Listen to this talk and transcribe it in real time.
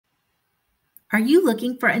Are you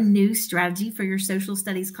looking for a new strategy for your social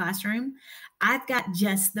studies classroom? I've got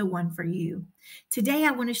just the one for you. Today,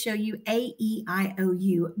 I want to show you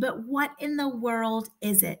AEIOU, but what in the world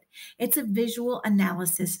is it? It's a visual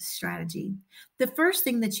analysis strategy. The first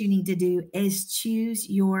thing that you need to do is choose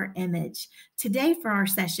your image. Today, for our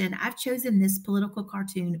session, I've chosen this political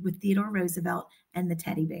cartoon with Theodore Roosevelt and the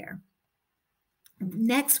teddy bear.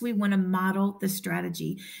 Next, we want to model the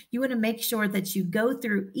strategy. You want to make sure that you go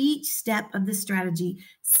through each step of the strategy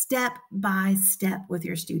step by step with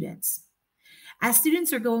your students. As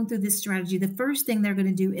students are going through this strategy, the first thing they're going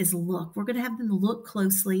to do is look. We're going to have them look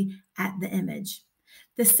closely at the image.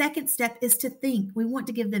 The second step is to think. We want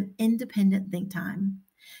to give them independent think time.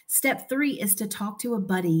 Step 3 is to talk to a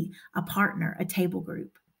buddy, a partner, a table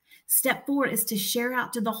group. Step 4 is to share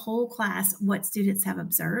out to the whole class what students have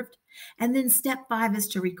observed. And then step 5 is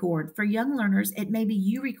to record. For young learners, it may be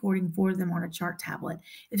you recording for them on a chart tablet.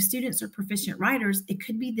 If students are proficient writers, it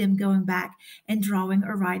could be them going back and drawing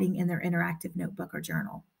or writing in their interactive notebook or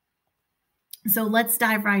journal. So let's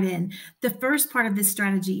dive right in. The first part of this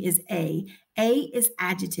strategy is A. A is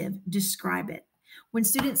adjective, describe it. When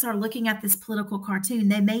students are looking at this political cartoon,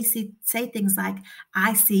 they may say things like,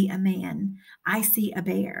 I see a man, I see a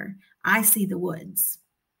bear, I see the woods.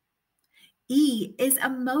 E is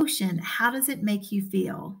emotion. How does it make you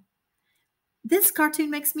feel? This cartoon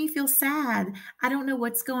makes me feel sad. I don't know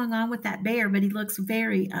what's going on with that bear, but he looks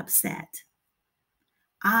very upset.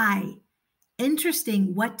 I,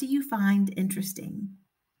 interesting. What do you find interesting?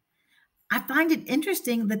 I find it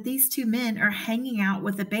interesting that these two men are hanging out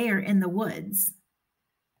with a bear in the woods.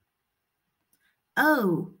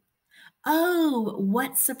 Oh,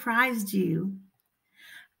 what surprised you?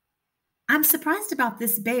 I'm surprised about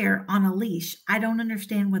this bear on a leash. I don't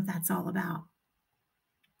understand what that's all about.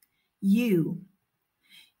 You.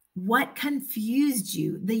 What confused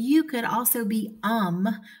you? The you could also be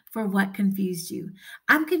for what confused you.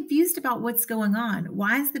 I'm confused about what's going on.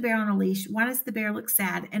 Why is the bear on a leash? Why does the bear look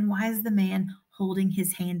sad? And why is the man holding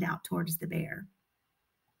his hand out towards the bear?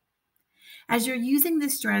 As you're using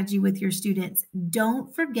this strategy with your students,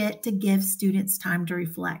 don't forget to give students time to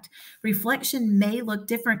reflect. Reflection may look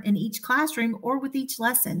different in each classroom or with each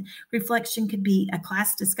lesson. Reflection could be a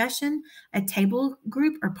class discussion, a table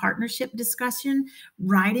group or partnership discussion,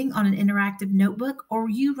 writing on an interactive notebook, or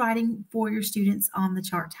you writing for your students on the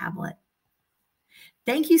chart tablet.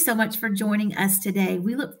 Thank you so much for joining us today.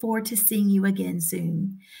 We look forward to seeing you again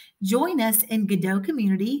soon. Join us in Godot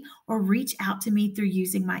Community or reach out to me through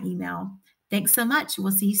using my email. Thanks so much.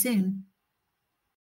 We'll see you soon.